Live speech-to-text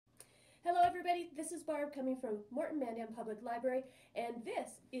Hello everybody, this is Barb coming from Morton Mandan Public Library, and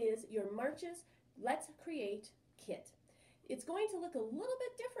this is your March's Let's Create kit. It's going to look a little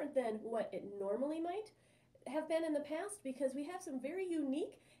bit different than what it normally might have been in the past because we have some very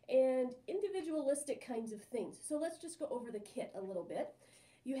unique and individualistic kinds of things. So let's just go over the kit a little bit.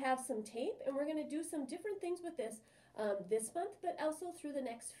 You have some tape, and we're going to do some different things with this this month, but also through the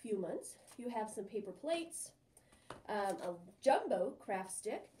next few months. You have some paper plates, a jumbo craft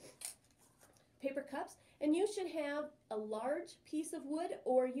stick, paper cups, and you should have a large piece of wood,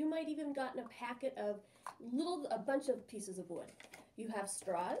 or you might even gotten a packet of a bunch of pieces of wood. You have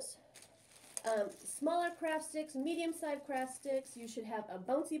straws, smaller craft sticks, medium-sized craft sticks. You should have a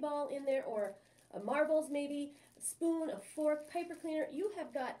bouncy ball in there, or marbles maybe, a spoon, a fork, paper cleaner. You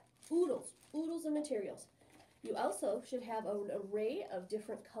have got oodles of materials. You also should have an array of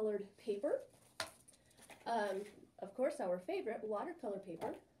different colored paper. Of course, our favorite, watercolor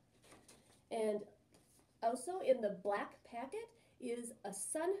paper. And also in the black packet is a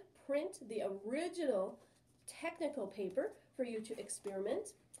sun print, the original technical paper for you to experiment.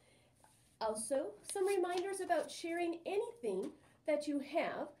 Also, some reminders about sharing anything that you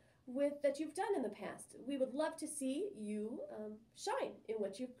have that you've done in the past. We would love to see you shine in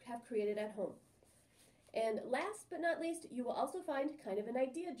what you have created at home. And last but not least, you will also find kind of an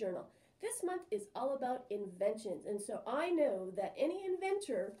idea journal. This month is all about inventions, and so I know that any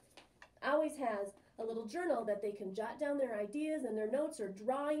inventor always has a little journal that they can jot down their ideas and their notes or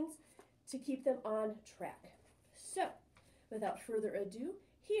drawings to keep them on track. So, without further ado,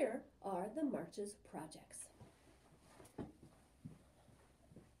 here are the March's projects.